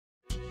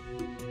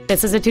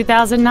This is a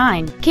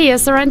 2009 Kia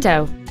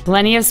Sorento.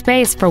 Plenty of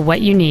space for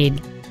what you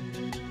need.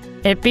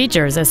 It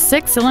features a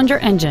 6-cylinder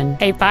engine,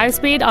 a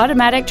 5-speed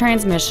automatic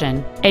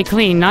transmission, a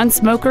clean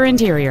non-smoker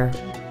interior.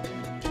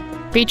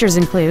 Features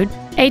include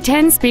a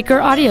 10-speaker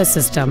audio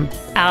system,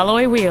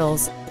 alloy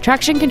wheels,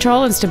 traction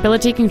control and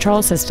stability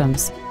control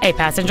systems, a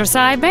passenger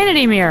side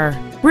vanity mirror,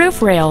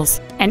 roof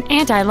rails, an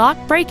anti-lock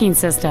braking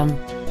system,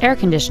 air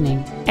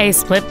conditioning, a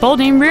split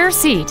folding rear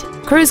seat,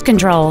 cruise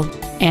control,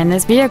 and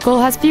this vehicle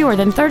has fewer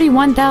than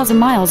 31,000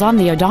 miles on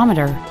the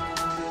odometer.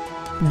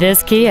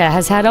 This Kia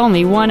has had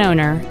only one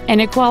owner,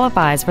 and it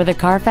qualifies for the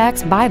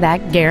Carfax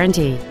buyback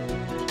guarantee.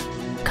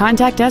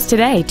 Contact us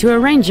today to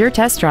arrange your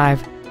test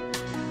drive.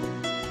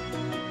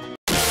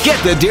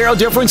 Get the Darrow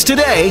difference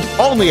today,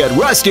 only at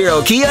Russ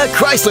Darrow Kia,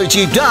 Chrysler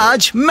Jeep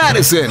Dodge,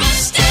 Madison.